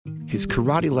his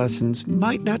karate lessons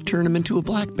might not turn him into a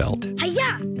black belt.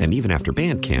 Hi-ya! And even after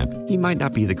band camp, he might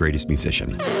not be the greatest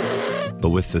musician.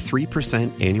 But with the 3%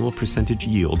 annual percentage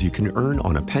yield you can earn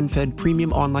on a PenFed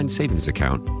premium online savings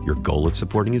account, your goal of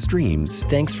supporting his dreams...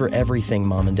 Thanks for everything,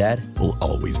 Mom and Dad. ...will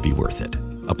always be worth it.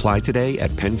 Apply today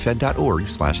at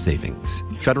PenFed.org/savings.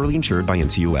 Federally insured by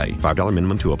NCUA. $5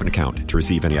 minimum to open account. To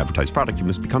receive any advertised product, you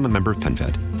must become a member of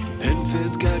PenFed.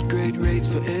 PenFed's got great rates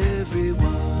for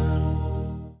everyone.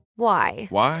 Why?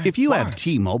 Why? If you have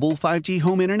T-Mobile 5G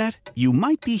home internet, you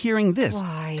might be hearing this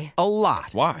Why? a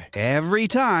lot. Why? Every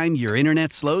time your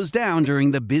internet slows down during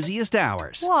the busiest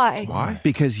hours. Why? Why?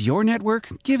 Because your network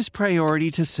gives priority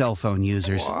to cell phone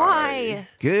users. Why?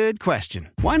 Good question.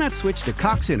 Why not switch to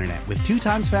Cox Internet with 2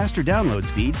 times faster download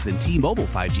speeds than T-Mobile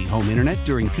 5G home internet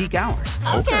during peak hours?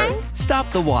 Okay.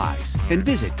 Stop the whys and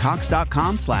visit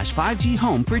cox.com/5G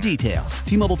home for details.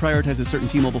 T-Mobile prioritizes certain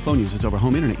T-Mobile phone users over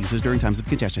home internet users during times of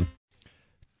congestion.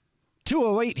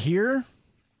 2:08 here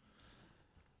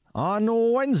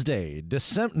on Wednesday,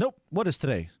 December. Nope, what is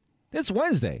today? It's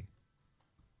Wednesday.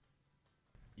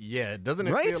 Yeah, doesn't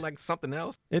it Right? feel like something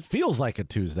else? It feels like a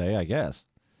Tuesday, I guess.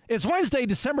 It's Wednesday,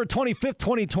 December 25th,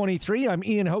 2023. I'm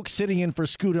Ian Hoch, sitting in for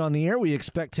Scoot on the Air. We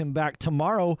expect him back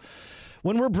tomorrow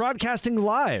when we're broadcasting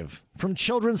live from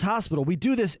Children's Hospital. We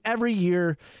do this every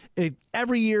year.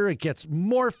 Every year it gets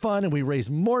more fun, and we raise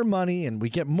more money, and we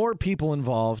get more people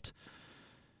involved.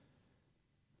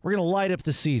 We're going to light up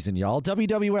the season, y'all.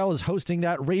 WWL is hosting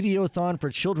that radiothon for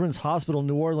Children's Hospital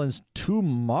New Orleans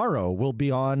tomorrow. We'll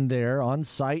be on there on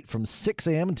site from 6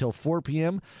 a.m. until 4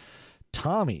 p.m.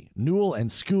 Tommy, Newell,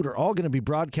 and Scoot are all going to be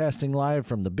broadcasting live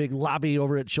from the big lobby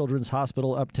over at Children's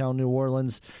Hospital, Uptown New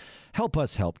Orleans. Help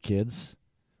us help kids.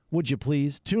 Would you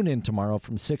please tune in tomorrow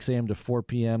from 6 a.m. to 4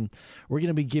 p.m. We're going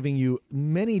to be giving you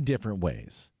many different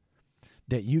ways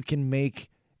that you can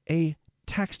make a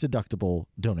tax-deductible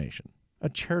donation. A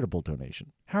charitable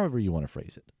donation, however you want to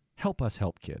phrase it. Help us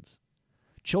help kids.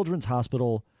 Children's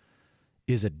Hospital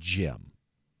is a gem.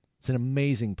 It's an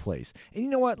amazing place. And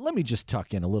you know what? Let me just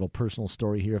tuck in a little personal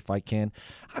story here if I can.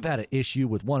 I've had an issue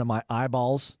with one of my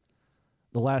eyeballs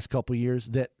the last couple of years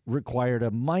that required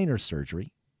a minor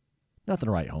surgery. Nothing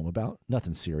to write home about.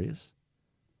 Nothing serious.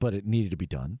 But it needed to be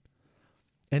done.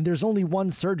 And there's only one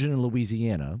surgeon in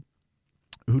Louisiana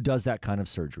who does that kind of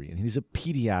surgery. And he's a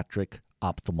pediatric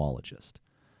ophthalmologist.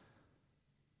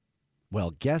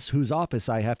 Well, guess whose office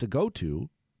I have to go to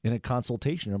in a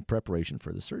consultation in preparation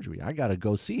for the surgery? I got to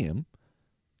go see him,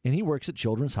 and he works at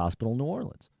Children's Hospital New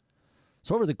Orleans.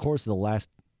 So over the course of the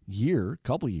last year,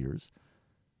 couple years,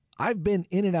 I've been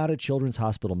in and out of Children's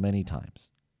Hospital many times.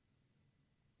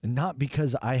 And not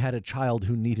because I had a child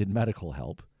who needed medical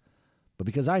help, but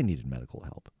because I needed medical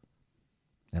help.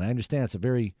 And I understand it's a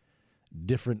very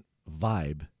different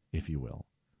vibe, if you will.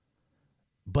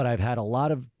 But I've had a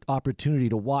lot of opportunity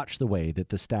to watch the way that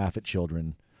the staff at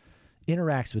Children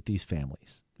interacts with these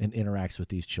families and interacts with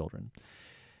these children.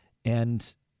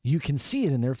 And you can see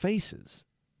it in their faces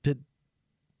that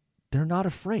they're not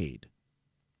afraid.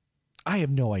 I have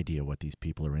no idea what these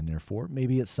people are in there for.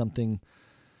 Maybe it's something,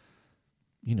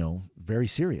 very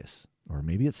serious. Or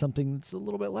maybe it's something that's a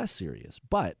little bit less serious.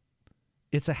 But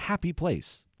it's a happy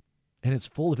place. And it's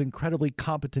full of incredibly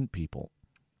competent people.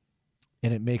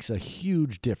 And it makes a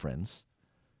huge difference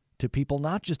to people,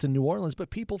 not just in New Orleans, but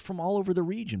people from all over the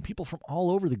region. People from all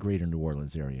over the greater New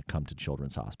Orleans area come to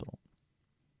Children's Hospital.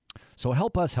 So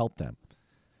help us help them.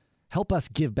 Help us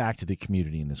give back to the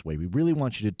community in this way. We really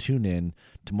want you to tune in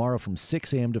tomorrow from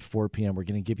 6 a.m. to 4 p.m. We're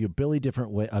going to give you a billion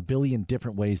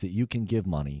different ways that you can give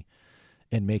money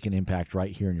and make an impact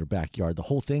right here in your backyard. The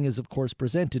whole thing is, of course,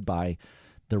 presented by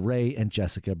the Ray and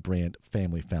Jessica Brandt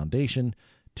Family Foundation.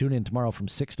 Tune in tomorrow from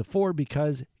 6 to 4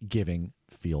 because giving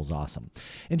feels awesome.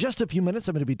 In just a few minutes,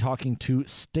 I'm going to be talking to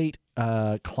state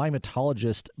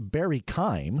climatologist Barry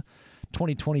Keim.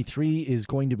 2023 is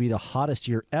going to be the hottest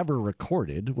year ever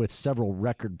recorded with several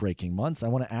record-breaking months. I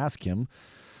want to ask him,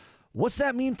 what's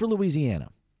that mean for Louisiana?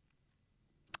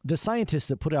 The scientists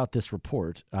that put out this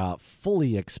report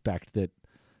fully expect that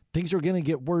things are going to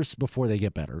get worse before they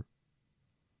get better.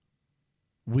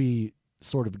 We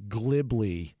sort of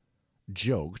glibly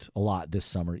joked a lot this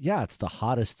summer. Yeah, it's the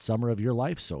hottest summer of your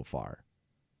life so far.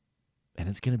 And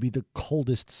it's going to be the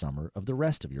coldest summer of the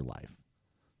rest of your life.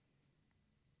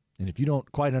 And if you don't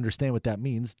quite understand what that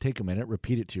means, take a minute,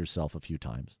 repeat it to yourself a few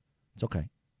times. It's okay.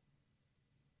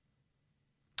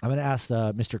 I'm going to ask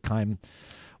Mr. Keim,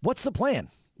 what's the plan?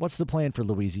 What's the plan for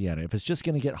Louisiana? If it's just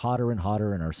going to get hotter and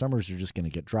hotter and our summers are just going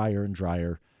to get drier and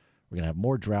drier, we're going to have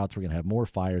more droughts, we're going to have more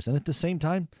fires. And at the same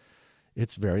time,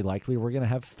 it's very likely we're going to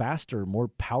have faster, more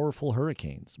powerful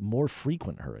hurricanes, more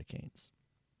frequent hurricanes.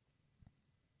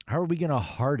 How are we going to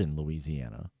harden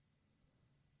Louisiana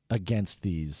against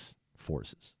these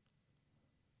forces?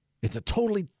 It's a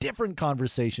totally different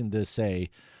conversation to say,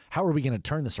 how are we going to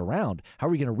turn this around? How are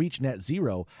we going to reach net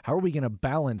zero? How are we going to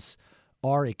balance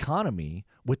our economy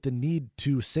with the need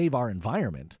to save our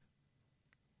environment?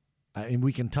 And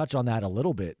we can touch on that a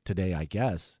little bit today, I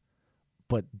guess.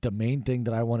 But the main thing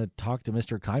that I want to talk to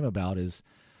Mr. Keim about is,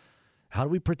 how do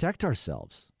we protect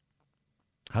ourselves?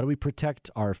 How do we protect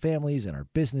our families and our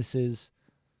businesses,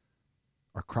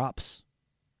 our crops,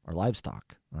 our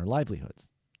livestock, our livelihoods?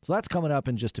 So that's coming up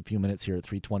in just a few minutes here at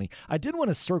 3:20. I did want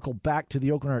to circle back to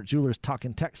the Oakland Art Jewelers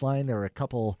talking text line. There were a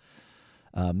couple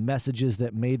messages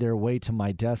that made their way to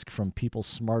my desk from people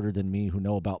smarter than me who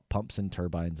know about pumps and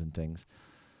turbines and things.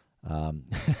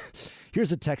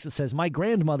 Here's a text that says, my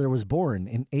grandmother was born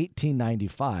in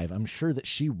 1895. I'm sure that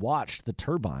she watched the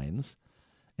turbines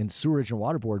and Sewerage and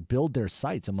Water Board build their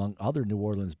sites among other New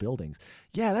Orleans buildings.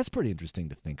 Yeah, that's pretty interesting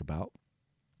to think about.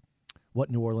 What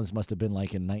New Orleans must have been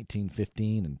like in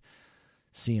 1915 and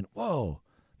seeing, whoa,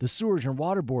 the Sewerage and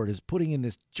Water Board is putting in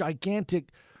this gigantic,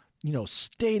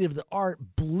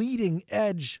 state-of-the-art,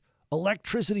 bleeding-edge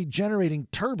electricity generating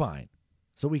turbine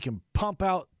so we can pump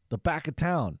out the back of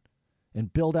town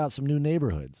and build out some new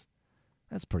neighborhoods.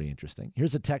 That's pretty interesting.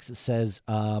 Here's a text that says,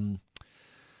 wrong.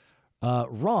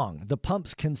 The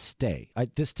pumps can stay.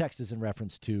 This text is in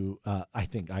reference to, I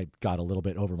think I got a little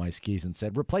bit over my skis and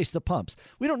said, replace the pumps.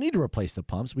 We don't need to replace the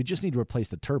pumps. We just need to replace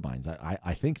the turbines.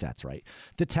 I think that's right.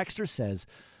 The texter says,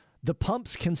 the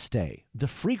pumps can stay. The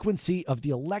frequency of the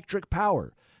electric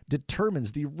power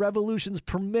determines the revolutions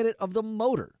per minute of the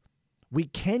motor. We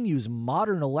can use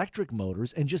modern electric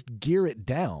motors and just gear it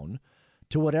down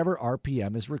to whatever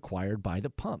RPM is required by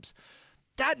the pumps.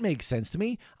 That makes sense to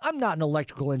me. I'm not an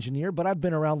electrical engineer, but I've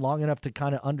been around long enough to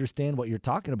kind of understand what you're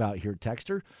talking about here,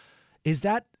 texter. Is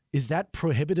that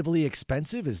prohibitively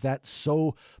expensive? Is that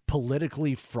so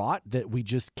politically fraught that we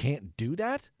just can't do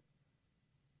that?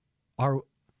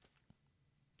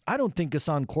 I don't think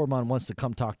Ghassan Korban wants to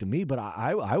come talk to me, but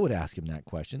I would ask him that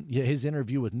question. His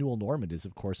interview with Newell Normand is,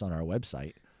 of course, on our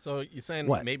website. So you're saying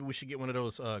maybe we should get one of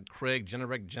those Craig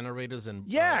Generac generators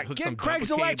and hook get some Craig's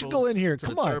double electrical in here. to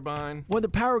Come the on. turbine. When the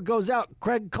power goes out,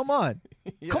 Craig, come on.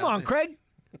 Yeah, come on, Craig.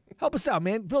 Help us out,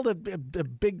 man. Build a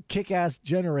big kick-ass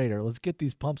generator. Let's get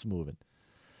these pumps moving.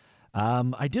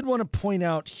 I did want to point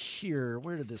out here,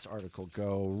 where did this article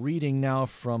go? Reading now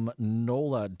from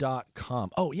NOLA.com.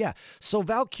 Oh, yeah. So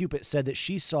Val Cupid said that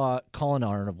she saw Colin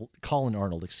Arnold,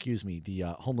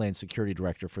 the Homeland Security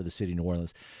Director for the city of New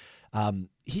Orleans.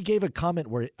 He gave a comment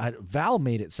where Val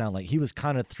made it sound like he was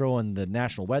kind of throwing the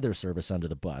National Weather Service under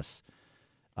the bus.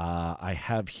 I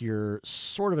have here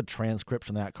sort of a transcript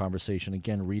from that conversation,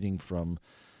 again, reading from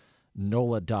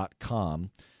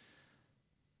NOLA.com.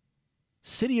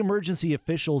 City emergency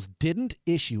officials didn't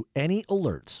issue any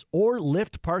alerts or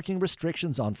lift parking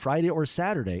restrictions on Friday or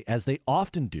Saturday, as they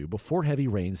often do before heavy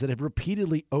rains that have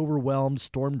repeatedly overwhelmed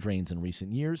storm drains in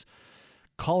recent years.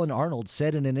 Colin Arnold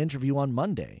said in an interview on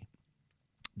Monday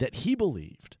that he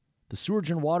believed the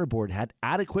Sewerage and Water Board had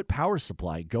adequate power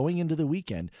supply going into the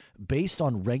weekend based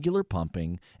on regular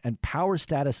pumping and power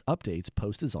status updates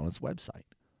posted on its website.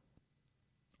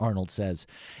 Arnold says,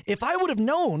 if I would have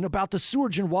known about the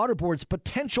Sewerage and Water Board's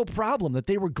potential problem that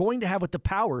they were going to have with the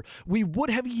power, we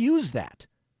would have used that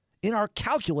in our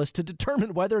calculus to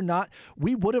determine whether or not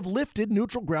we would have lifted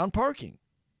neutral ground parking.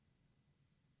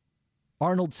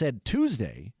 Arnold said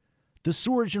Tuesday, the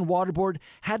Sewerage and Water Board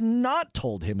had not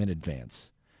told him in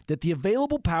advance that the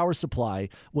available power supply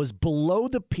was below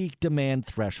the peak demand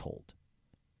threshold.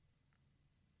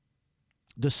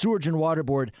 The Sewerage and Water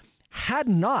Board had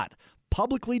not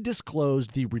publicly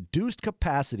disclosed the reduced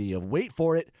capacity of, wait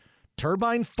for it,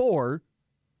 Turbine 4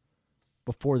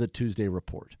 before the Tuesday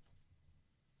report.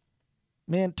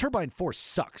 Man, Turbine 4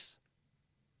 sucks.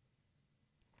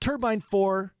 Turbine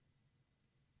 4,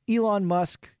 Elon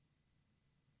Musk,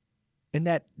 and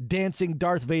that dancing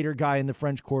Darth Vader guy in the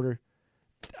French Quarter,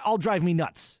 all drive me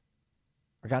nuts.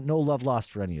 I got no love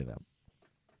lost for any of them.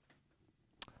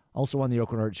 Also on the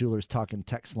Oakland Art Jewelers talking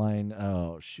text line.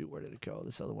 Oh, shoot, where did it go?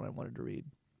 This other one I wanted to read.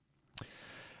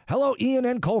 Hello, Ian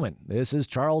and Coleman. This is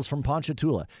Charles from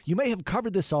Ponchatoula. You may have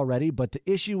covered this already, but the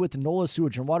issue with the NOLA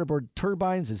Sewage and Water Board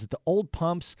turbines is that the old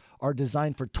pumps are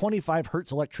designed for 25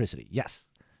 hertz electricity. Yes,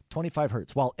 25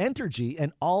 hertz. While Entergy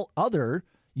and all other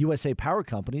USA power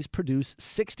companies produce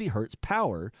 60 hertz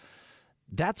power,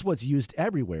 that's what's used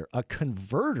everywhere. A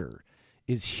converter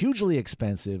is hugely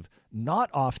expensive, not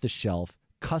off the shelf,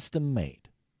 custom made.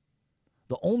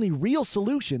 The only real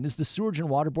solution is the Sewerage and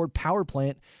Water Board power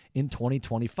plant in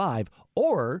 2025,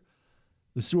 or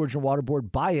the Sewerage and Water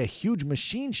Board buy a huge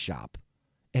machine shop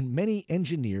and many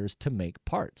engineers to make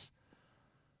parts.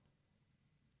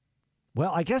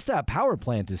 Well, I guess that power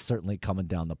plant is certainly coming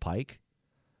down the pike.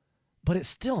 But it's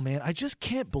still, man, I just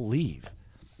can't believe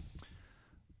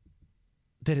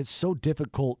that it's so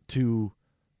difficult to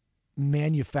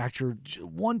manufacture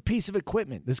one piece of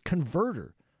equipment, this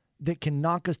converter, that can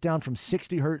knock us down from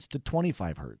 60 hertz to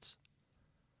 25 hertz.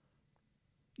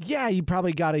 Yeah, you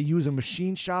probably got to use a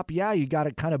machine shop. Yeah, you got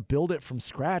to kind of build it from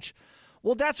scratch.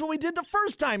 Well, that's what we did the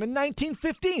first time in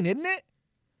 1915, isn't it?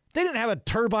 They didn't have a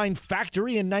turbine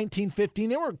factory in 1915.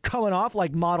 They weren't coming off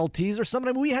like Model Ts or something.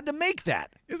 I mean, we had to make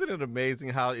that. Isn't it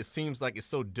amazing how it seems like it's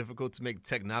so difficult to make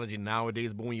technology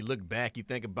nowadays, but when you look back, you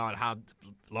think about how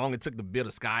long it took to build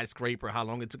a skyscraper, how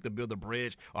long it took to build a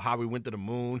bridge, or how we went to the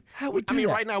moon.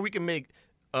 Right now we can make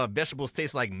vegetables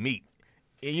taste like meat.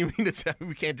 And you mean to tell me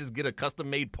we can't just get a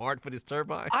custom-made part for this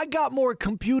turbine? I got more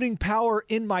computing power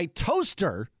in my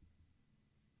toaster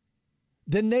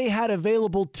than they had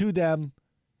available to them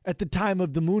at the time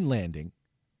of the moon landing.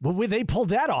 But when they pulled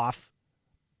that off,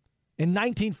 in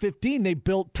 1915, they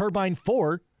built Turbine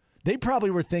 4. They probably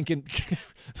were thinking,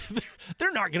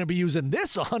 they're not going to be using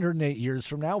this 108 years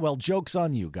from now. Well, joke's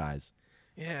on you guys.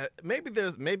 Yeah,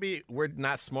 maybe we're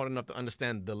not smart enough to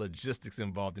understand the logistics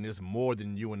involved in this more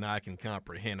than you and I can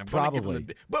comprehend. Probably.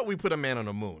 But we put a man on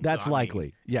the moon. That's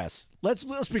likely, yes. Let's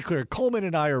be clear. Coleman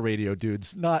and I are radio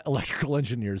dudes, not electrical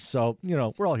engineers. So,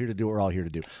 we're all here to do what we're all here to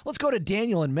do. Let's go to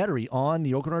Daniel and Metairie on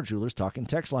the Oakenard Jewelers Talking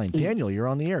Text line. Daniel, you're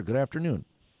on the air. Good afternoon.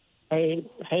 Hey,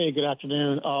 good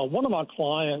afternoon. One of my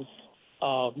clients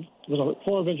was a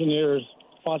Corps of Engineers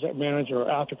project manager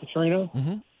after Katrina.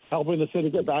 Mm-hmm. Helping the city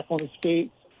get back on its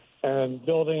feet and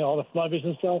building all the levees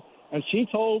and stuff. And she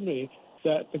told me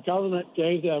that the government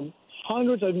gave them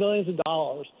hundreds of millions of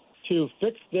dollars to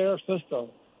fix their system.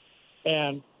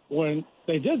 And when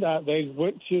they did that, they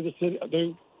went to the city.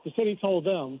 The city told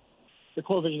them, the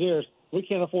Corps of Engineers, we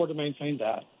can't afford to maintain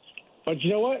that. But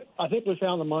you know what? I think we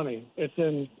found the money. It's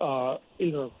in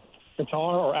either Qatar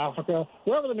or Africa,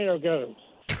 wherever the mayor goes.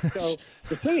 So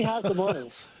the city has the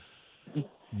money.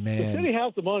 Man. The city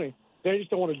has the money. They just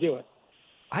don't want to do it.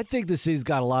 I think the city's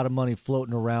got a lot of money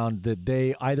floating around that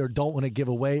they either don't want to give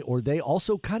away or they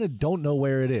also kind of don't know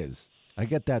where it is. I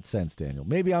get that sense, Daniel.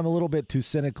 Maybe I'm a little bit too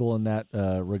cynical in that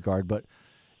regard, but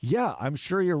yeah, I'm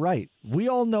sure you're right. We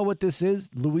all know what this is.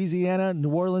 Louisiana,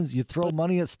 New Orleans, you throw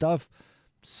money at stuff,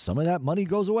 some of that money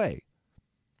goes away.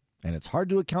 And it's hard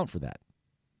to account for that.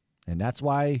 And that's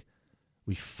why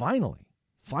we finally,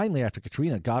 after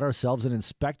Katrina, got ourselves an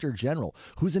inspector general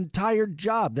whose entire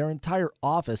job, their entire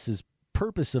office's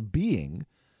purpose of being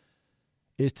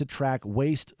is to track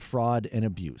waste, fraud, and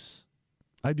abuse.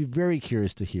 I'd be very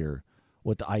curious to hear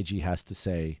what the IG has to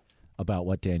say about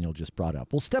what Daniel just brought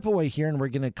up. We'll step away here, and we're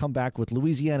going to come back with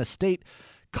Louisiana State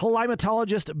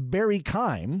Climatologist Barry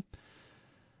Keim.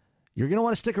 You're going to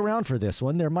want to stick around for this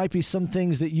one. There might be some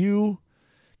things that you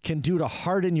can do to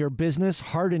harden your business,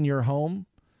 harden your home,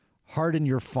 harden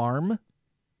your farm,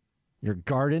 your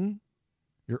garden,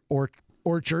 your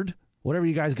orchard, whatever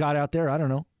you guys got out there. I don't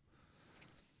know.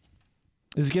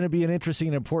 This is going to be an interesting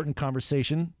and important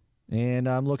conversation, and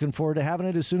I'm looking forward to having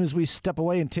it as soon as we step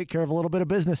away and take care of a little bit of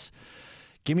business.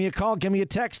 Give me a call. Give me a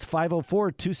text,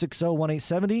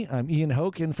 504-260-1870. I'm Ian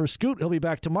Hoch, in for Scoot. He'll be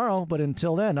back tomorrow, but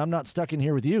until then, I'm not stuck in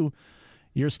here with you.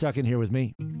 You're stuck in here with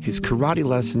me. His karate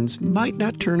lessons might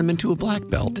not turn him into a black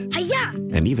belt. Hi-ya!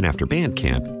 And even after band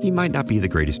camp, he might not be the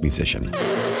greatest musician.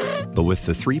 But with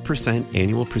the 3%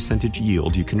 annual percentage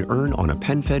yield you can earn on a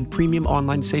PenFed premium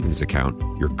online savings account,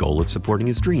 your goal of supporting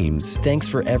his dreams... Thanks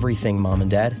for everything, Mom and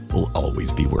Dad. ...will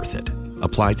always be worth it.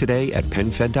 Apply today at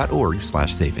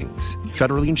PenFed.org/savings.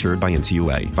 Federally insured by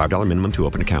NCUA. $5 minimum to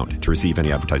open account. To receive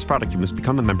any advertised product, you must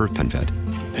become a member of PenFed.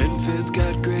 PenFed's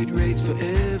got great rates for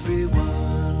everyone.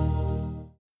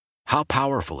 How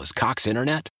powerful is Cox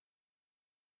Internet?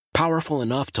 Powerful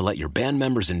enough to let your band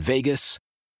members in Vegas,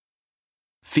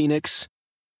 Phoenix,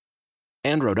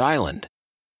 and Rhode Island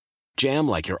jam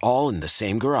like you're all in the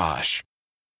same garage.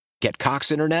 Get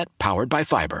Cox Internet powered by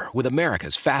fiber with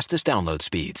America's fastest download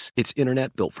speeds. It's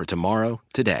internet built for tomorrow,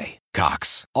 today.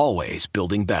 Cox, always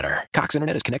building better. Cox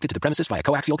Internet is connected to the premises via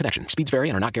coaxial connection. Speeds vary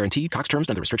and are not guaranteed. Cox terms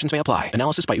and other restrictions may apply.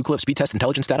 Analysis by Ookla of Speed Test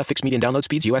Intelligence Data. Fixed median download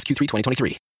speeds. US Q3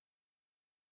 2023.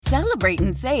 Celebrate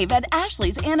and save at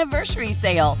Ashley's Anniversary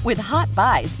Sale. With Hot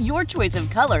Buys, your choice of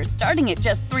colors starting at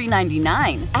just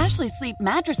 $3.99. Ashley Sleep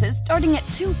mattresses starting at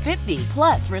 $2.50.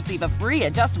 Plus, receive a free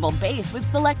adjustable base with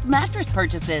select mattress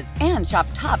purchases. And shop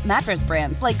top mattress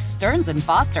brands like Stearns &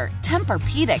 Foster,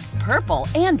 Tempur-Pedic, Purple,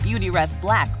 and Beautyrest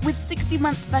Black with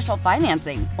 60-month special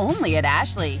financing. Only at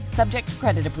Ashley. Subject to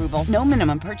credit approval. No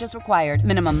minimum purchase required.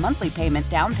 Minimum monthly payment,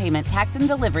 down payment, tax, and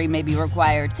delivery may be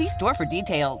required. See store for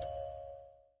details.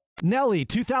 Nelly,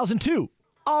 2002.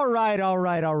 All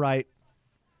right.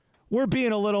 We're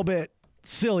being a little bit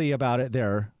silly about it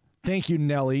there. Thank you,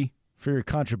 Nelly, for your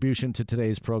contribution to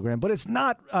today's program. But it's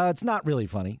not really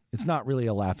funny. It's not really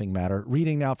a laughing matter.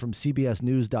 Reading now from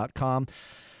CBSNews.com.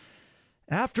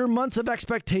 After months of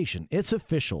expectation, it's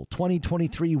official.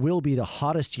 2023 will be the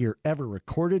hottest year ever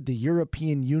recorded. The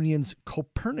European Union's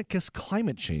Copernicus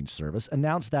Climate Change Service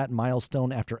announced that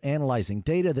milestone after analyzing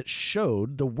data that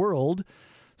showed the world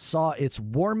saw its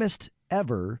warmest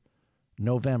ever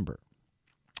November.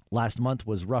 Last month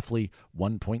was roughly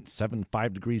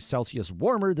 1.75 degrees Celsius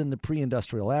warmer than the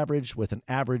pre-industrial average, with an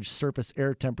average surface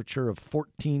air temperature of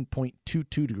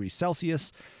 14.22 degrees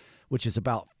Celsius, which is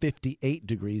about 58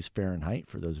 degrees Fahrenheit,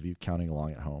 for those of you counting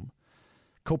along at home.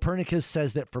 Copernicus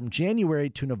says that from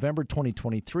January to November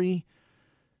 2023,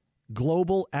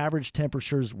 global average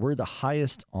temperatures were the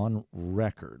highest on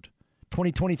record.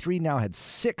 2023 now had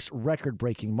 6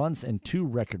 record-breaking months and 2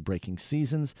 record-breaking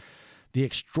seasons. The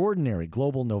extraordinary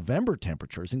global November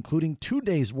temperatures, including 2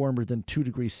 days warmer than 2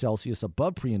 degrees Celsius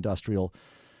above pre-industrial,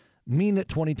 mean that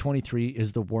 2023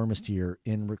 is the warmest year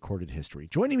in recorded history.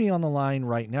 Joining me on the line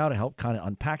right now to help kind of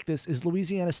unpack this is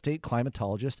Louisiana State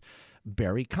Climatologist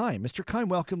Barry Keim. Mr. Keim,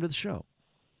 welcome to the show.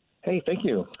 Hey, thank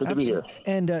you. Good to be here.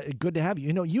 And good to have you.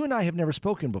 You know, you and I have never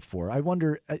spoken before. I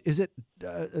wonder, is it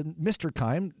Mr.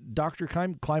 Keim, Dr.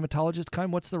 Keim, climatologist Keim?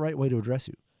 What's the right way to address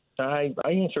you? I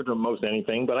answer to most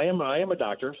anything, but I am a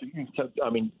doctor. So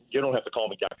you don't have to call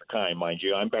me Dr. Keim, mind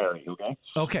you. I'm Barry. Okay.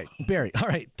 Okay, Barry. All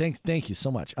right. Thank you so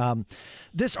much.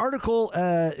 This article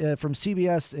from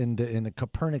CBS in the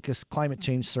Copernicus Climate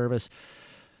Change Service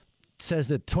says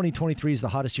that 2023 is the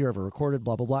hottest year ever recorded.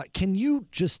 Blah blah blah. Can you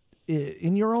just,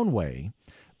 in your own way,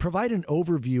 provide an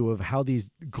overview of how these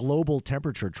global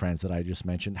temperature trends that I just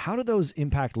mentioned, how do those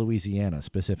impact Louisiana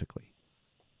specifically?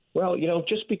 Well,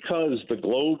 just because the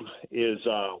globe is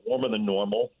warmer than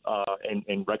normal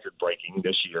and record-breaking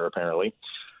this year, apparently,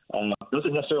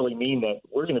 doesn't necessarily mean that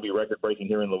we're going to be record-breaking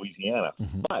here in Louisiana.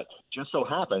 Mm-hmm. But just so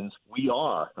happens we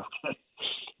are.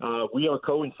 We are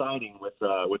coinciding with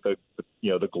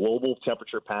the global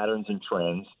temperature patterns and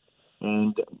trends.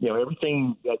 And,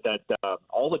 everything that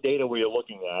all the data we are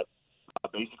looking at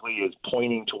basically is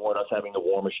pointing toward us having the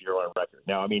warmest year on record.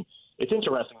 Now, it's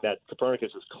interesting that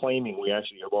Copernicus is claiming we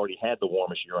actually have already had the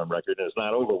warmest year on record, and it's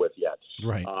not over with yet.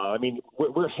 Right.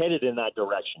 We're headed in that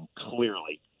direction,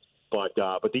 clearly. But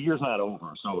the year's not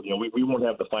over. So, we won't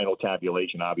have the final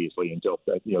tabulation, obviously, until,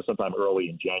 sometime early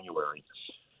in January.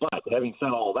 But having said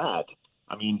all that,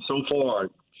 so far,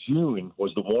 June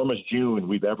was the warmest June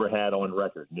we've ever had on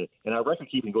record. And our record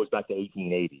keeping goes back to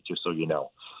 1880, just so you know.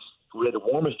 We had the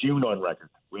warmest June on record.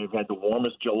 We've had the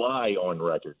warmest July on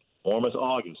record. Warmest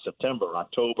August, September,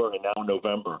 October, and now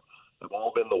November have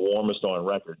all been the warmest on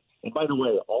record. And by the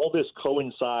way, all this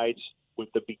coincides with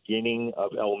the beginning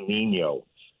of El Nino.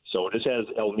 So this has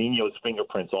El Nino's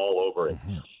fingerprints all over it.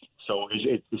 Mm-hmm. So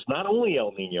it's not only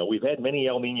El Nino. We've had many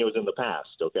El Ninos in the past,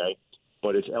 okay?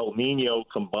 But it's El Nino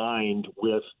combined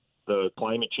with the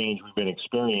climate change we've been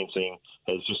experiencing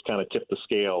has just kind of tipped the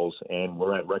scales, and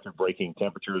we're at record-breaking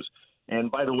temperatures.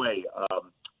 And by the way,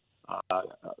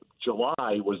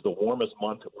 July was the warmest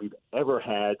month we've ever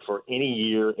had for any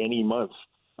year, any month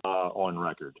on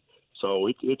record. So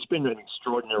it's been an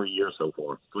extraordinary year so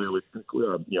far, clearly,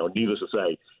 needless to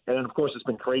say. And then, of course, it's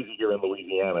been crazy here in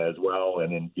Louisiana as well.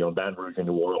 And in, Baton Rouge and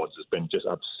New Orleans, it's been just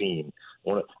obscene.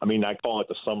 I call it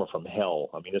the summer from hell.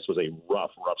 This was a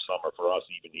rough summer for us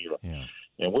even here.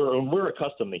 Yeah. And we're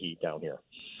accustomed to heat down here.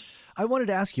 I wanted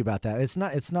to ask you about that.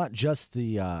 It's not just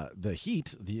the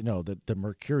heat, the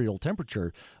mercurial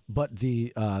temperature, but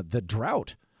the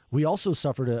drought. We also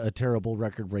suffered a terrible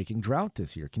record-breaking drought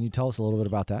this year. Can you tell us a little bit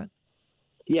about that?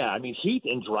 Yeah, heat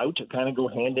and drought kind of go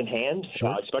hand in hand,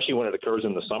 sure. Especially when it occurs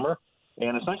in the summer.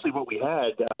 And essentially what we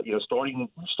had,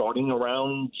 starting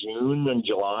around June and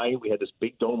July, we had this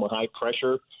big dome of high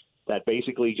pressure that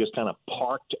basically just kind of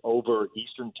parked over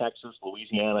eastern Texas,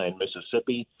 Louisiana, and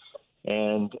Mississippi.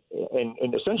 And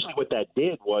essentially what that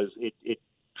did was it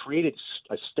created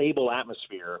a stable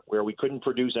atmosphere where we couldn't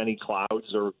produce any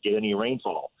clouds or get any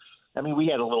rainfall. I mean, we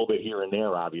had a little bit here and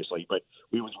there, obviously, but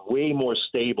it was way more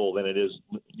stable than it is,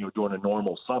 during a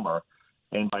normal summer.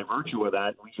 And by virtue of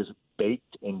that, we just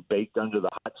baked under the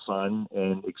hot sun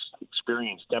and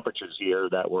experienced temperatures here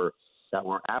that were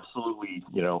absolutely,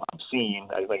 obscene.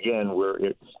 Again,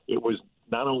 it was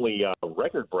not only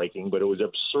record-breaking, but it was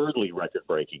absurdly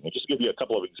record-breaking. And just to give you a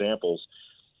couple of examples,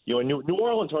 New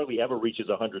Orleans hardly ever reaches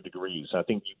 100 degrees. I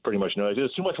think you pretty much know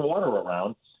there's too much water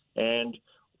around, and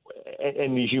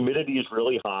the humidity is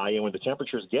really high. And when the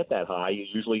temperatures get that high, you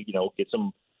usually, get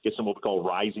some what we call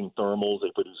rising thermals.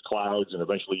 They produce clouds, and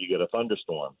eventually you get a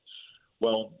thunderstorm.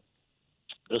 Well,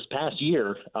 this past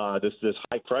year, this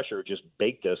high pressure just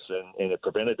baked us, and it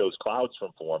prevented those clouds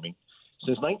from forming.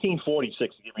 Since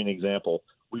 1946, to give you an example,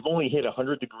 we've only hit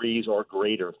 100 degrees or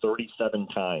greater 37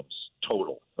 times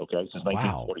total, okay, since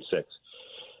 1946.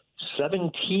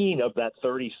 17 of that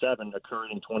 37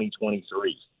 occurred in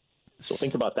 2023. So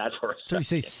think about that for a second. So you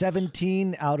say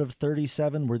 17 out of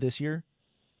 37 were this year?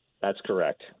 That's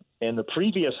correct. And the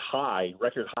previous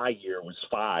record high year was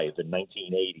 5 in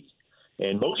 1980.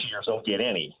 And most years don't get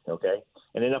any, okay?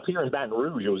 And then up here in Baton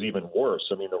Rouge, it was even worse.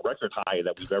 I mean, the record high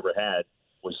that we've ever had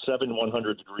was 7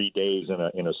 100-degree days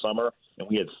in a summer, and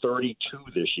we had 32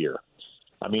 this year.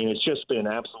 I mean, it's just been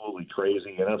absolutely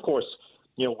crazy. And, of course,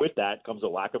 with that comes a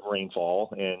lack of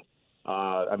rainfall. And,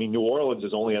 New Orleans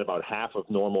is only at about half of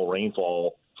normal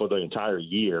rainfall for the entire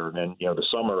year. And, the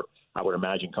summer, I would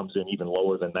imagine, comes in even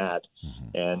lower than that.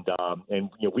 Mm-hmm. And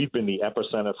we've been the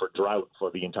epicenter for drought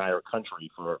for the entire country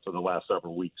for the last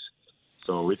several weeks.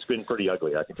 So it's been pretty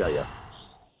ugly, I can tell you.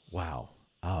 Wow.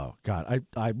 Oh, God.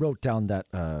 I wrote down that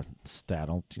stat.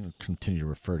 I'll continue to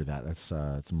refer to that.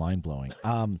 It's mind-blowing.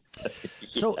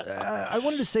 So I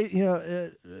wanted to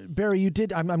say, Barry, you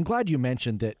did. I'm glad you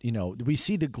mentioned that, we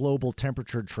see the global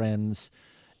temperature trends,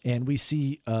 and we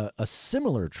see a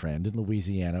similar trend in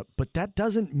Louisiana, but that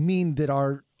doesn't mean that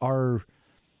our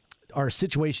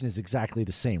situation is exactly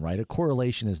the same, right? A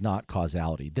correlation is not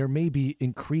causality. There may be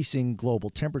increasing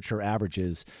global temperature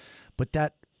averages, but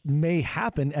that may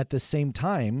happen at the same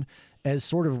time as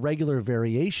sort of regular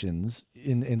variations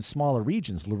in smaller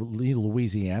regions,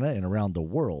 Louisiana and around the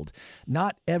world.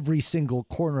 Not every single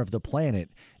corner of the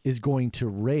planet is going to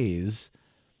raise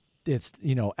its,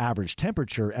 average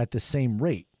temperature at the same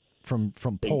rate from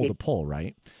pole to pole,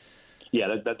 right?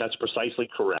 Yeah, that's precisely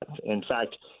correct. In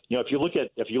fact, if you look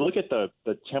at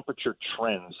the temperature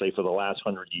trends, say for the last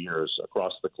 100 years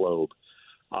across the globe,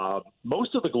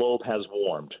 most of the globe has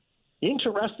warmed.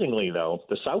 Interestingly, though,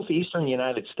 the southeastern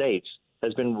United States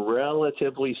has been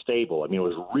relatively stable. I mean, it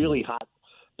was really hot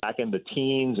back in the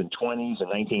teens and 20s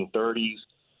and 1930s,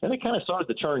 and it kind of started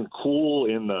to turn cool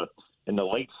in the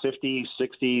late 50s,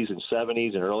 60s, and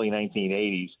 70s and early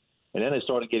 1980s, and then it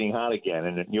started getting hot again.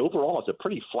 And overall, it's a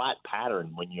pretty flat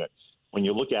pattern when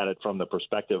you look at it from the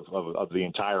perspective of the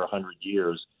entire 100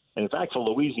 years. And in fact, for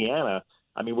Louisiana,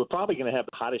 I mean, we're probably going to have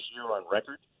the hottest year on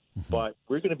record. But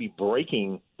we're going to be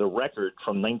breaking the record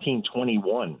from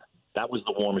 1921. That was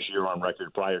the warmest year on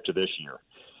record prior to this year,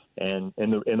 and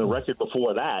the record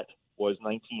before that was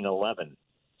 1911.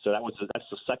 So that's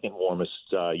the second warmest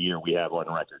year we have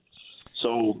on record.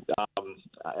 So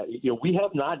we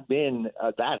have not been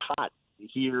that hot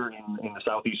here in the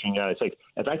southeastern United States.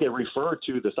 In fact, they refer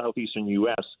to the southeastern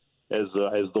U.S. as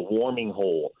the warming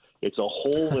hole. It's a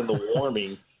hole in the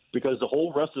warming because the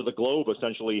whole rest of the globe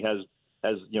essentially has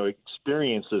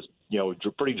experienced this,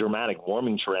 pretty dramatic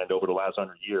warming trend over the last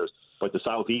 100 years, but the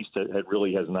Southeast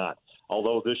has not.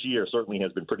 Although this year certainly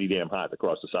has been pretty damn hot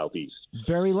across the Southeast.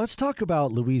 Barry, let's talk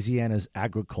about Louisiana's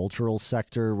agricultural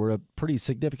sector. We're a pretty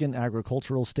significant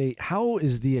agricultural state. How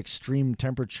is the extreme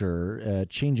temperature,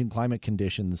 changing climate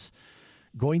conditions,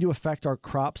 going to affect our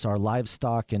crops, our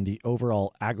livestock, and the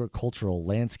overall agricultural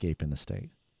landscape in the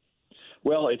state?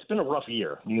 Well, it's been a rough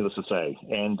year, needless to say.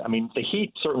 And, I mean, the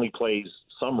heat certainly plays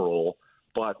some role,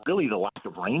 but really the lack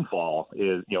of rainfall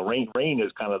is, rain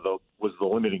is kind of was the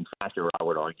limiting factor, I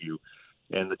would argue.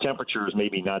 And the temperatures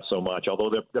maybe not so much,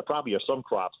 although there probably are some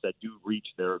crops that do reach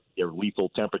their lethal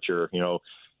temperature,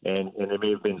 and there may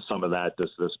have been some of that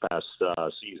this past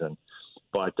season.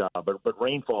 But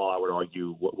rainfall, I would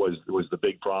argue, was the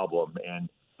big problem. And,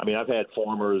 I mean, I've had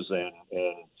farmers and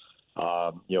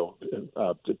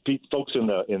folks in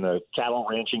the cattle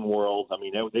ranching world. I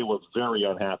mean, they were very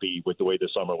unhappy with the way the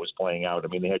summer was playing out. I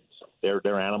mean, they had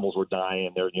their animals were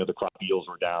dying, the crop yields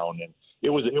were down, and it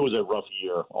was a rough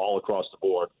year all across the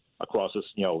board, across this,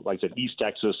 like I said, East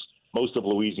Texas, most of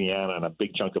Louisiana, and a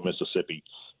big chunk of Mississippi.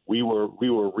 We were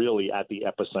really at the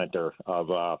epicenter of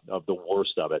the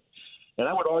worst of it. And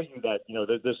I would argue that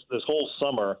this whole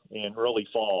summer and early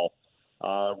fall,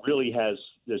 really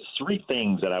there's three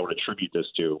things that I would attribute this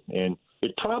to. And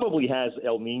it probably has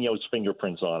El Nino's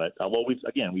fingerprints on it. Although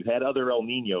we've had other El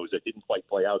Ninos that didn't quite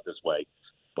play out this way.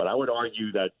 But I would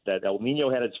argue that El Nino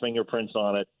had its fingerprints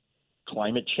on it.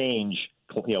 Climate change,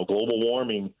 global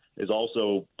warming is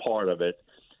also part of it.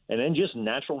 And then just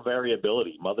natural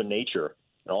variability, Mother Nature.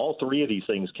 And all three of these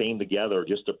things came together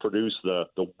just to produce the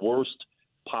worst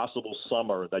possible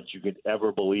summer that you could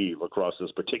ever believe across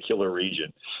this particular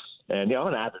region. And I'm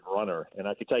an avid runner, and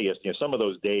I can tell you, some of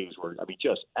those days were,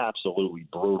 just absolutely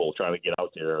brutal trying to get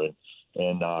out there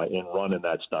and run in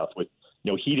that stuff with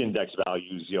heat index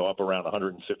values up around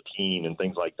 115 and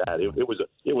things like that. It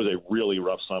was a really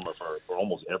rough summer for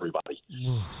almost everybody.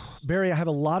 Barry, I have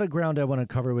a lot of ground I want to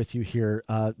cover with you here.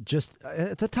 Just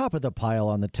at the top of the pile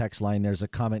on the text line, there's a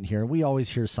comment here. We always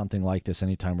hear something like this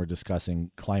anytime we're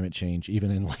discussing climate change,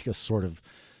 even in like a sort of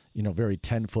very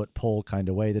 10-foot pole kind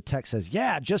of way. The text says,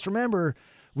 yeah, just remember,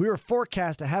 we were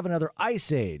forecast to have another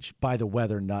ice age by the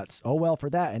weather nuts. Oh, well, for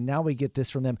that. And now we get this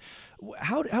from them.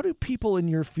 How do people in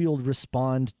your field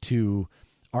respond to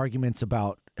arguments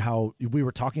about how we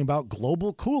were talking about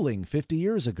global cooling 50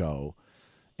 years ago?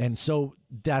 And so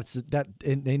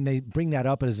and they bring that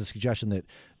up as a suggestion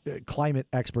that climate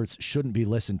experts shouldn't be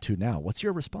listened to now. What's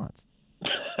your response?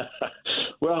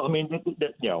 Well,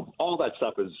 all that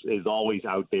stuff is always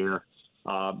out there.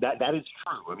 That is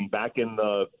true. Back in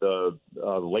the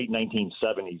late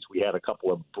 1970s, we had a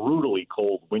couple of brutally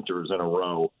cold winters in a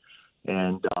row,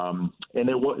 and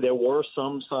there were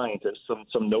some scientists,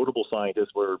 some notable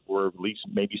scientists, were at least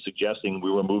maybe suggesting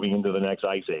we were moving into the next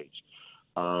ice age.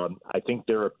 I think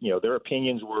their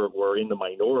opinions were in the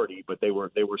minority, but they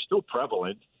were still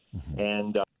prevalent. Mm-hmm.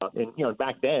 And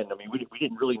back then, we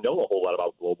didn't really know a whole lot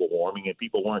about global warming, and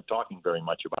people weren't talking very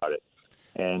much about it.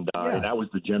 And that was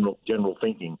the general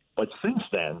thinking. But since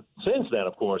then,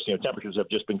 of course, temperatures have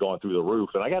just been going through the roof.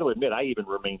 And I got to admit, I even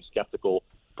remained skeptical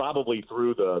probably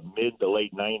through the mid to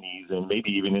late 90s and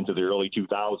maybe even into the early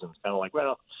 2000s. Kind of like,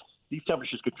 well, these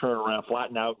temperatures could turn around,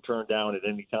 flatten out, and turn down at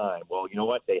any time. Well, you know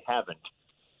what? They haven't.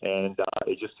 And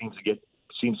it just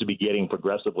seems to be getting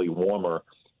progressively warmer.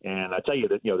 And I tell you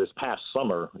that, this past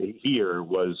summer here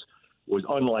was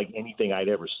unlike anything I'd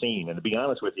ever seen. And to be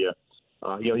honest with you,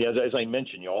 as I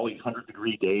mentioned, all these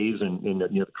 100-degree days and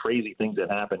the crazy things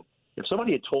that happen. If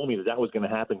somebody had told me that was going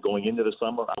to happen going into the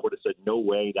summer, I would have said no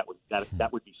way.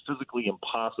 That would be physically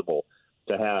impossible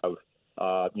to have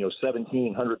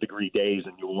 1,700-degree days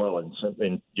in New Orleans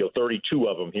and 32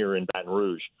 of them here in Baton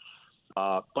Rouge.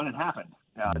 But it happened.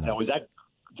 Now, is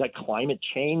that climate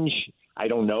change? I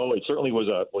don't know. It certainly was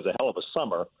a hell of a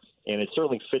summer, and it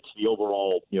certainly fits the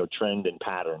overall trend and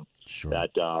pattern. Sure.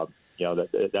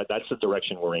 That's the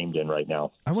direction we're aimed in right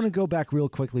now. I want to go back real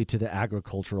quickly to the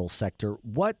agricultural sector.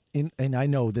 And I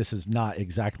know this is not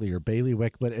exactly your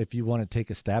bailiwick, but if you want to take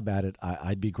a stab at it,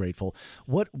 I'd be grateful.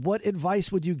 What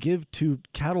advice would you give to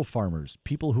cattle farmers,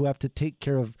 people who have to take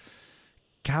care of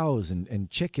cows and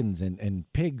chickens and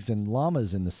pigs and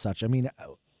llamas and the such?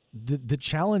 The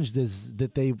challenges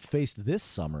that they faced this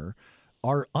summer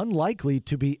are unlikely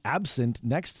to be absent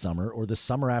next summer or the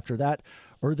summer after that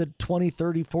or the 20,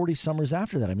 30, 40 summers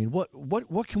after that.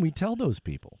 What can we tell those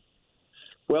people?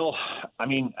 Well, I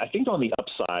think on the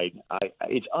upside,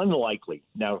 it's unlikely.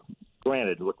 Now,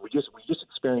 granted, look, we just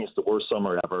experienced the worst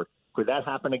summer ever. Could that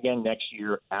happen again next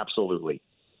year? Absolutely.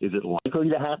 Is it likely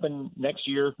to happen next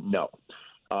year? No.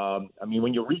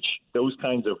 When you reach those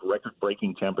kinds of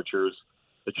record-breaking temperatures,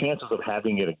 the chances of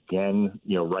having it again,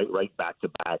 right back to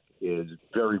back is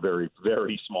very, very,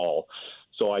 very small.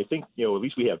 So I think, at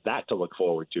least we have that to look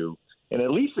forward to. And at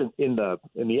least in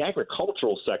the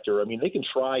agricultural sector, they can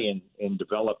try and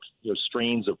develop,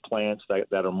 strains of plants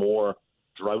that are more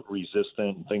drought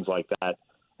resistant and things like that.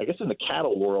 I guess in the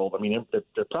cattle world,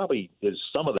 there probably is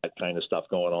some of that kind of stuff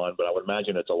going on, but I would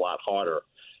imagine it's a lot harder.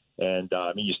 And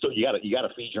you got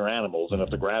to feed your animals, and if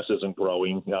the grass isn't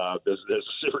growing, there's a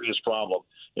serious problem.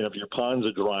 And if your ponds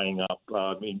are drying up,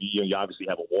 you obviously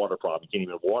have a water problem. You can't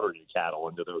even water your cattle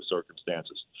under those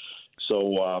circumstances.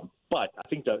 So, but I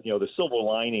think that the silver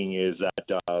lining is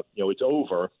that it's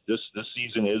over. This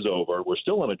season is over. We're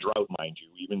still in a drought, mind you,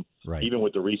 even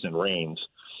with the recent rains.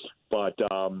 But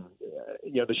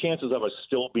the chances of us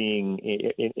still being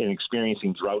in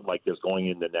experiencing drought like this going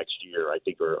into next year, I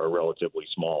think, are relatively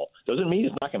small. Doesn't mean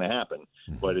it's not going to happen,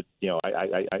 but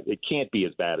it can't be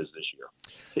as bad as this year.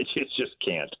 It just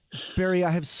can't. Barry, I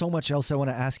have so much else I want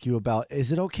to ask you about.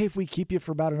 Is it okay if we keep you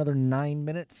for about another 9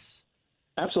 minutes?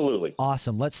 Absolutely.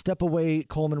 Awesome. Let's step away,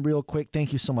 Coleman, real quick.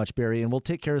 Thank you so much, Barry, and we'll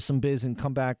take care of some biz and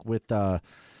come back with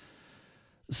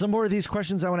some more of these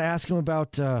questions I want to ask him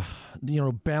about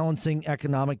balancing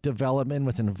economic development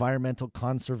with environmental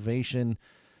conservation,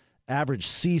 average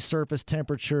sea surface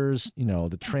temperatures,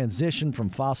 the transition from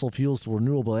fossil fuels to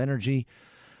renewable energy,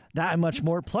 that and much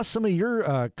more, plus some of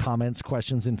your comments,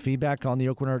 questions, and feedback on the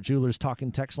Oakland Art Jewelers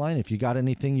Talking text line. If you got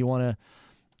anything you want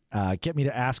to get me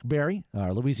to ask Barry,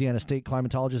 our Louisiana State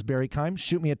Climatologist, Barry Keim,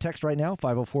 shoot me a text right now,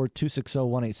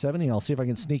 504-260-1870, and I'll see if I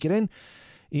can sneak it in.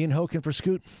 Ian Hoch in for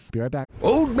Scoot. Be right back.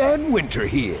 Old Man Winter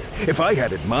here. If I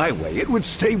had it my way, it would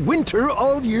stay winter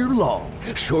all year long.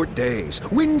 Short days,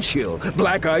 wind chill,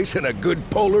 black ice, and a good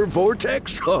polar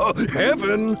vortex. Oh,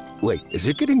 heaven. Wait, is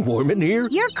it getting warm in here?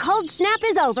 Your cold snap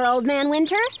is over, Old Man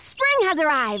Winter. Spring has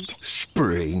arrived.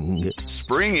 Spring.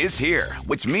 Spring is here,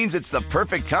 which means it's the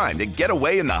perfect time to get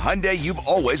away in the Hyundai you've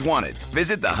always wanted.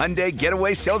 Visit the Hyundai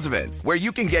Getaway Sales Event, where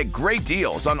you can get great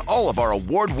deals on all of our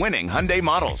award-winning Hyundai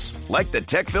models, like the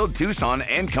tech-filled Tucson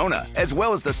and Kona, as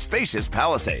well as the spacious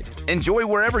Palisade. Enjoy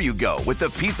wherever you go with the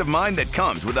peace of mind that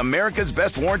comes with America's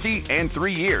best warranty and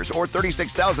 3 years or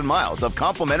 36,000 miles of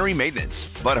complimentary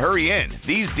maintenance. But hurry in,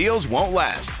 these deals won't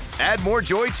last. Add more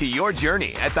joy to your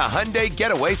journey at the Hyundai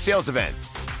Getaway Sales Event.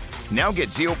 Now get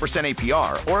 0%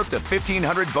 APR or up to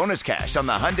 $1,500 bonus cash on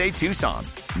the Hyundai Tucson.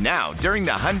 Now, during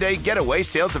the Hyundai Getaway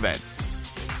Sales Event.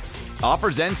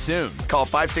 Offers end soon. Call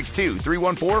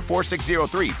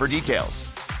 562-314-4603 for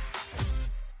details.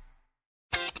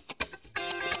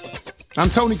 I'm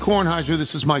Tony Kornheiser.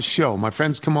 This is my show. My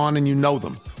friends come on and you know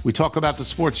them. We talk about the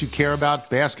sports you care about,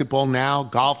 basketball now,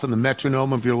 golf, and the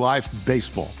metronome of your life,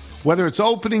 baseball. Whether it's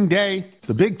opening day,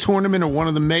 the big tournament, or one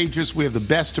of the majors, we have the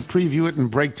best to preview it and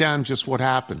break down just what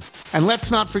happened. And let's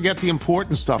not forget the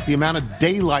important stuff, the amount of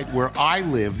daylight where I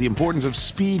live, the importance of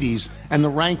speedies, and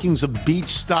the rankings of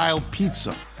beach-style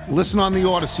pizza. Listen on the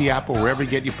Odyssey app or wherever you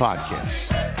get your podcasts.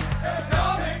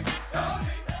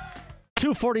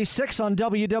 246 on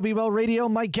WWL Radio.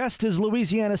 My guest is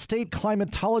Louisiana State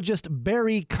Climatologist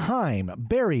Barry Keim.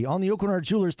 Barry, on the Oakland Art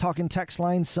Jewelers Talking text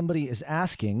line, somebody is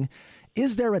asking,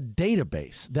 is there a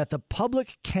database that the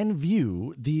public can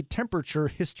view the temperature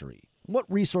history? What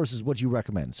resources would you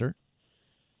recommend, sir?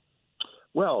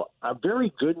 Well, a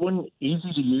very good one,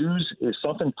 easy to use, is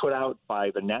something put out by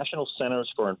the National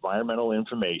Centers for Environmental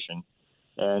Information,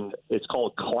 and it's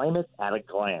called Climate at a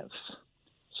Glance.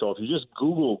 So if you just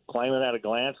Google Climate at a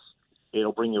Glance,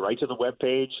 it'll bring you right to the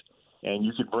webpage, and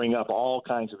you can bring up all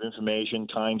kinds of information,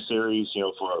 time series,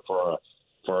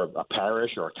 for a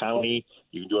parish or a county.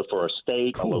 You can do it for a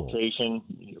state, a location,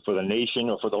 for the nation,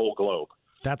 or for the whole globe.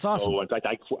 That's awesome. So in fact,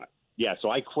 I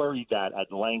queried that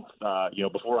at length,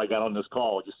 before I got on this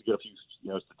call, just to get a few,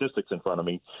 statistics in front of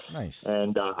me. Nice.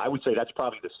 And I would say that's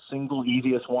probably the single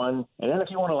easiest one. And then if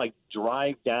you want to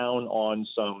drive down on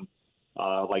some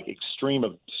extreme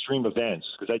events,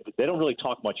 because they don't really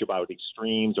talk much about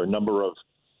extremes or number of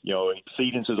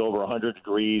exceedances over 100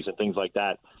 degrees and things like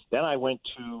that. Then I went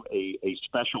to a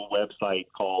special website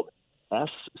called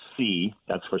SC,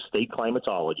 that's for State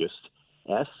Climatologist,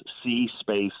 SC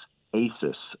space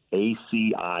ACIS,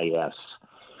 ACIS.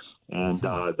 And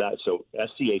so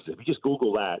SC ACIS, if you just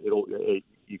Google that,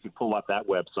 you can pull up that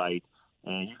website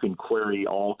and you can query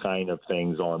all kind of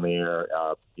things on there.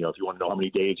 If you want to know how many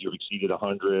days you've exceeded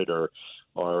 100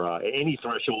 or any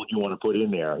threshold you want to put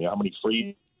in there, how many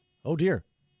free. Oh, dear.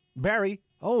 Barry.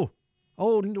 Oh,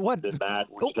 what? That,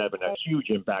 which is having a huge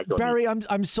impact on Barry, you.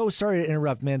 I'm so sorry to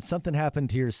interrupt, man. Something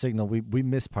happened to your signal. We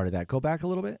missed part of that. Go back a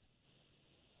little bit.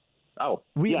 Oh,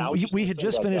 we had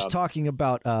just finished talking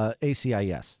about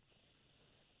ACIS.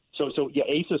 So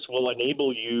ACIS will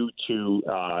enable you to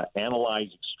analyze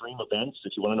extreme events.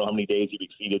 If you want to know how many days you've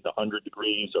exceeded the 100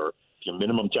 degrees, or if your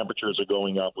minimum temperatures are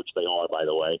going up, which they are, by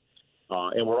the way.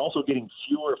 And we're also getting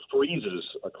fewer freezes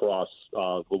across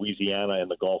Louisiana and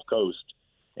the Gulf Coast,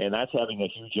 and that's having a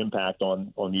huge impact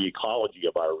on the ecology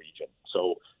of our region.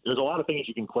 So there's a lot of things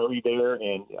you can query there,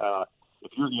 and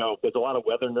if there's a lot of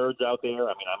weather nerds out there.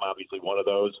 I mean, I'm obviously one of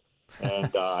those,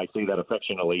 and I say that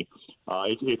affectionately.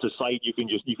 It's a site you can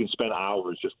spend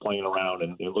hours just playing around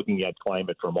and looking at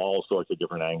climate from all sorts of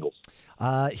different angles.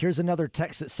 Here's another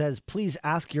text that says, please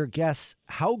ask your guests,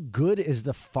 how good is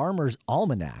the Farmer's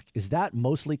Almanac? Is that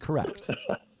mostly correct?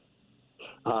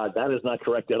 That is not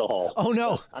correct at all. Oh,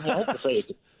 no. I mean, I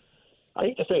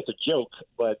hate to say it's a joke,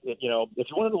 but if you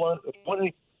wanted to learn,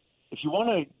 if you want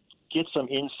to get some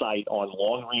insight on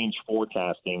long-range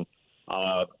forecasting,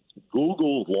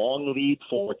 Google long lead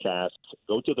forecasts,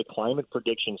 go to the Climate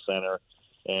Prediction Center,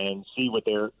 and see what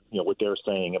they're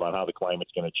saying about how the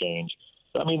climate's going to change.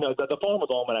 I mean, the Farmer's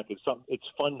Almanac is it's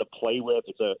fun to play with.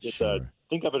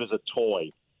 Think of it as a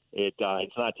toy.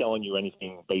 It's not telling you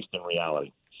anything based in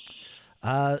reality.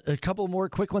 A couple more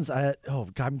quick ones. God,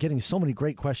 I'm getting so many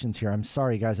great questions here. I'm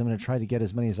sorry, guys. I'm going to try to get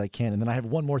as many as I can. And then I have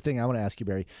one more thing I want to ask you,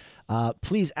 Barry.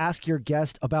 Please ask your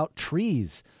guest about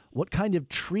trees. What kind of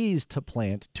trees to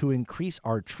plant to increase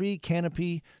our tree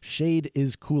canopy shade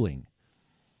is cooling?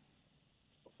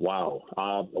 Wow.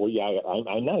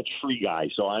 I'm not a tree guy,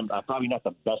 so I'm probably not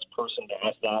the best person to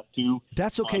ask that to.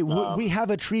 That's okay. We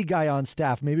have a tree guy on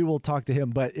staff. Maybe we'll talk to him,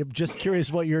 but just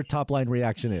curious what your top line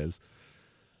reaction is.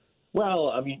 Well,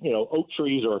 I mean, oak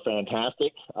trees are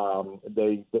fantastic.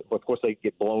 They of course, they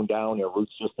get blown down. Their root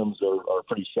systems are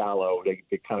pretty shallow. They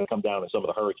kind of come down in some of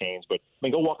the hurricanes. But I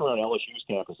mean, go walk around LSU's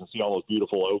campus and see all those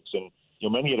beautiful oaks. And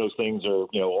many of those things are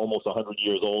almost 100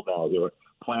 years old now. They were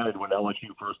planted when LSU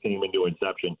first came into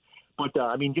inception. But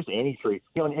I mean, just any tree.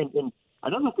 And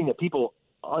another thing that people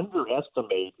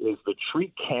underestimate is the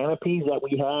tree canopies that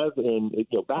we have in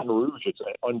Baton Rouge. It's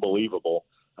unbelievable.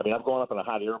 I mean, I've gone up in a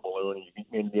hot air balloon,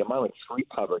 and the amount of tree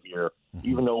cover here,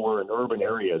 even though we're in an urban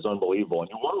area, is unbelievable. And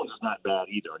New Orleans is not bad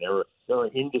either. And there are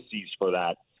indices for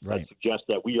that that suggest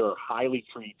that we are highly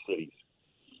treed cities.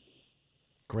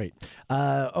 Great.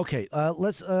 Okay,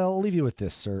 I'll leave you with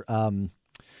this, sir.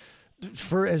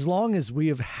 For as long as we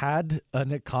have had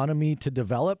an economy to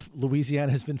develop,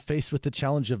 Louisiana has been faced with the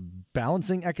challenge of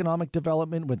balancing economic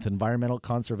development with environmental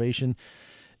conservation.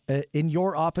 In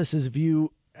your office's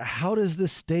view, how does the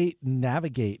state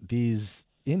navigate these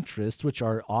interests, which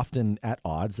are often at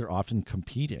odds, they're often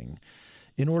competing,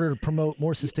 in order to promote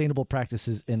more sustainable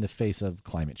practices in the face of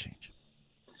climate change?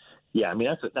 Yeah, I mean,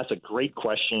 that's a great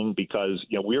question because,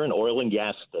 we're an oil and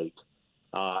gas state,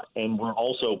 and we're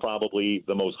also probably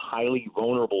the most highly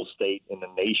vulnerable state in the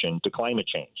nation to climate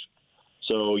change.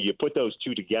 So you put those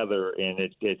two together, and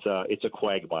it's a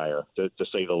quagmire, to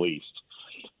say the least.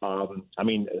 I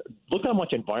mean, look how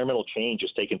much environmental change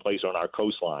has taken place on our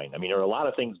coastline. I mean, there are a lot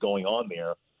of things going on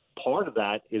there. Part of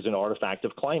that is an artifact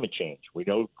of climate change. We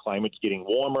know climate's getting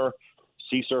warmer.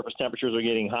 Sea surface temperatures are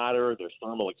getting hotter. There's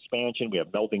thermal expansion. We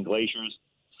have melting glaciers.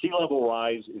 Sea level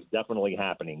rise is definitely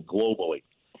happening globally.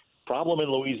 Problem in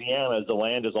Louisiana is the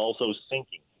land is also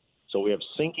sinking. So we have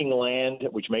sinking land,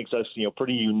 which makes us,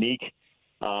 pretty unique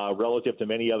relative to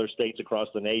many other states across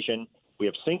the nation. We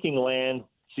have sinking land.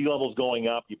 Sea levels going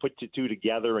up, you put the two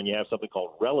together and you have something called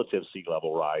relative sea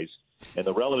level rise. And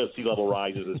the relative sea level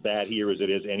rise is as bad here as it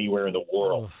is anywhere in the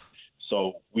world.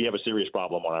 So we have a serious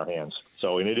problem on our hands.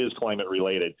 And it is climate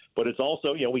related. But it's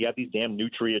also, we got these damn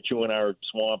nutria chewing our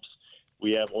swamps.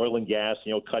 We have oil and gas,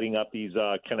 cutting up these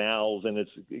canals, and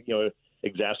it's,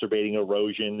 exacerbating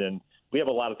erosion. And we have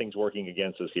a lot of things working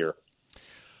against us here.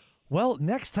 Well,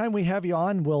 next time we have you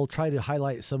on, we'll try to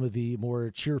highlight some of the more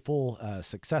cheerful,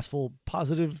 successful,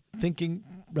 positive thinking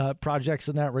projects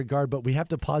in that regard. But we have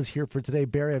to pause here for today.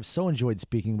 Barry, I've so enjoyed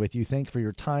speaking with you. Thank you for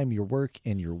your time, your work,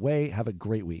 and your way. Have a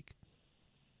great week.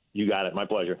 You got it. My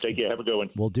pleasure. Take care. Have a good one.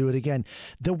 We'll do it again.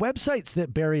 The websites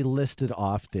that Barry listed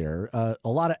off there, a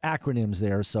lot of acronyms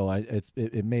there, so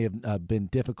it may have been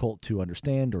difficult to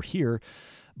understand or hear.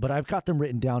 But I've got them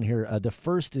written down here. The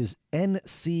first is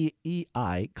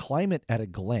NCEI, Climate at a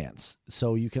Glance.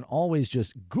 So you can always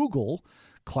just Google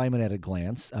Climate at a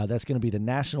Glance. That's going to be the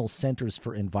National Centers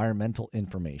for Environmental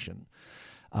Information.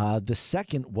 The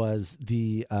second was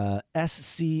the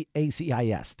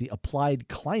SCACIS, the Applied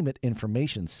Climate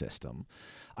Information System.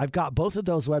 I've got both of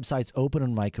those websites open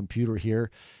on my computer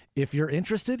here. If you're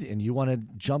interested and you want to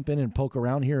jump in and poke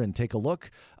around here and take a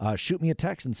look, shoot me a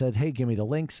text and say, hey, give me the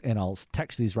links, and I'll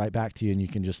text these right back to you, and you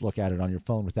can just look at it on your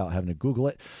phone without having to Google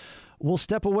it. We'll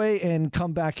step away and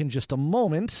come back in just a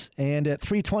moment. And at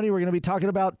 3:20, we're going to be talking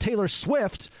about Taylor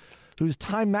Swift, who's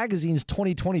Time Magazine's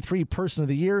 2023 Person of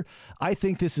the Year. I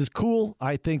think this is cool.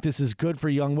 I think this is good for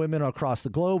young women across the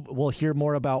globe. We'll hear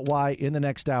more about why in the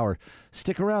next hour.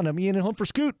 Stick around. I'm Ian Hoch for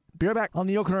Scoot. Be right back on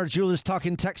the Oakenheart Jewelers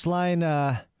Talking text line.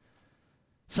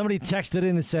 Somebody texted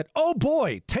in and said, oh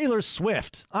boy, Taylor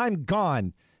Swift, I'm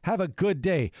gone. Have a good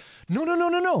day.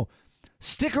 No.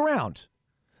 Stick around.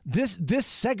 This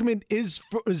segment is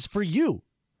for you.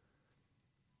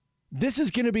 This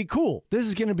is going to be cool. This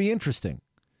is going to be interesting.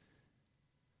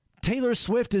 Taylor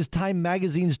Swift is Time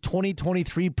Magazine's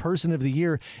 2023 Person of the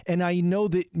Year, and I know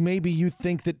that maybe you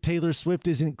think that Taylor Swift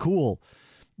isn't cool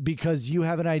because you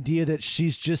have an idea that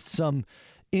she's just some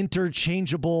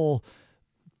interchangeable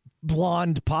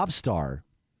blonde pop star,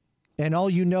 and all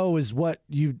you know is what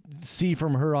you see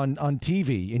from her on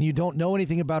TV, and you don't know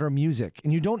anything about her music,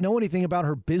 and you don't know anything about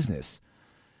her business,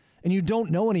 and you don't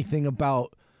know anything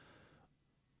about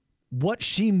what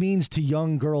she means to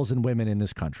young girls and women in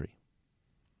this country.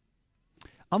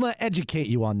 I'm going to educate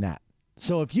you on that.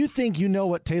 So if you think you know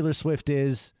what Taylor Swift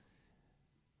is,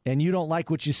 and you don't like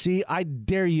what you see, I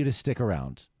dare you to stick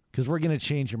around because we're going to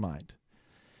change your mind.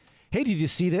 Hey, did you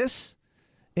see this?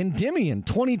 Endymion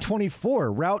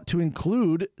 2024 route to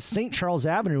include St. Charles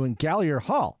Avenue and Gallier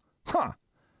Hall. Huh.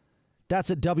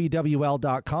 That's at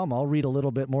WWL.com. I'll read a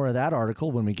little bit more of that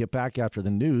article when we get back after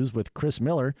the news with Chris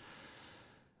Miller.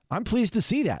 I'm pleased to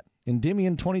see that.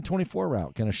 Endymion 2024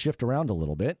 route going to shift around a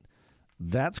little bit.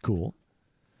 That's cool.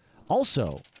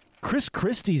 Also, Chris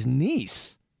Christie's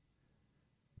niece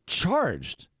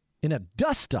charged in a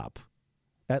dust-up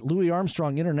at Louis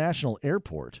Armstrong International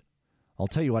Airport. I'll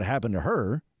tell you what happened to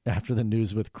her after the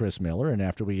news with Chris Miller and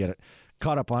after we get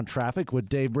caught up on traffic with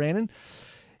Dave Brannon.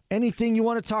 Anything you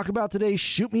want to talk about today,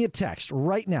 shoot me a text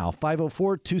right now,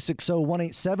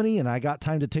 504-260-1870, and I got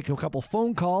time to take a couple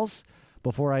phone calls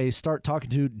before I start talking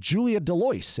to Julia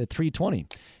Delois at 3:20.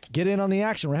 Get in on the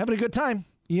action. We're having a good time.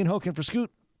 Ian Hoch in for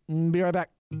Scoot. Be right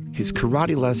back. His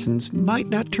karate lessons might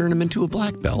not turn him into a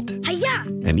black belt. Hi-ya!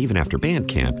 And even after band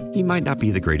camp, he might not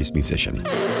be the greatest musician.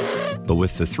 But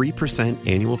with the 3%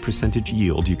 annual percentage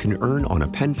yield you can earn on a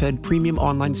PenFed premium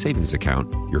online savings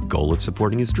account, your goal of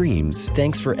supporting his dreams...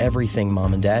 Thanks for everything,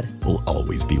 Mom and Dad. ...will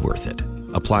always be worth it.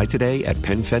 Apply today at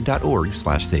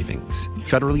PenFed.org/savings.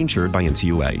 Federally insured by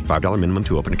NCUA. $5 minimum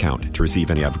to open account. To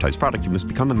receive any advertised product, you must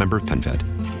become a member of PenFed.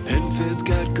 PenFed's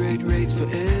got great rates for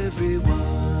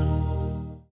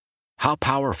everyone. How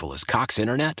powerful is Cox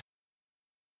Internet?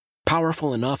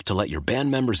 Powerful enough to let your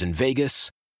band members in Vegas,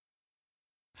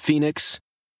 Phoenix,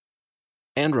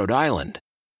 and Rhode Island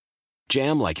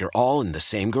jam like you're all in the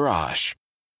same garage.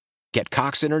 Get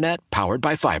Cox Internet powered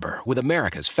by fiber with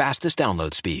America's fastest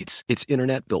download speeds. It's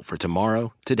internet built for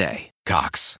tomorrow, today.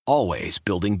 Cox, always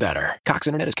building better. Cox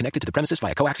Internet is connected to the premises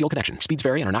via coaxial connection. Speeds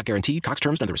vary and are not guaranteed. Cox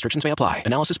terms and other restrictions may apply.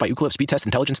 Analysis by Ookla of Speed Test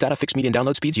Intelligence Data. Fixed median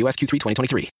download speeds. US Q3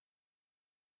 2023.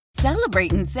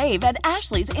 Celebrate and save at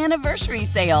Ashley's Anniversary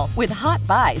Sale. With Hot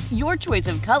Buys, your choice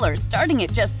of colors starting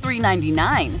at just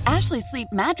 $3.99. Ashley Sleep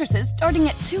mattresses starting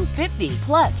at $2.50.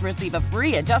 Plus, receive a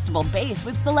free adjustable base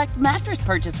with select mattress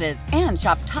purchases. And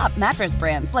shop top mattress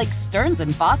brands like Stearns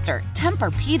 & Foster,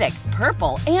 Tempur-Pedic,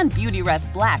 Purple, and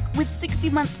Beautyrest Black with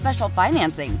 60-month special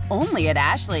financing. Only at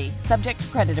Ashley. Subject to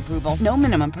credit approval. No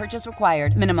minimum purchase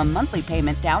required. Minimum monthly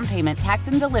payment, down payment, tax,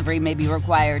 and delivery may be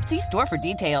required. See store for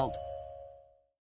details.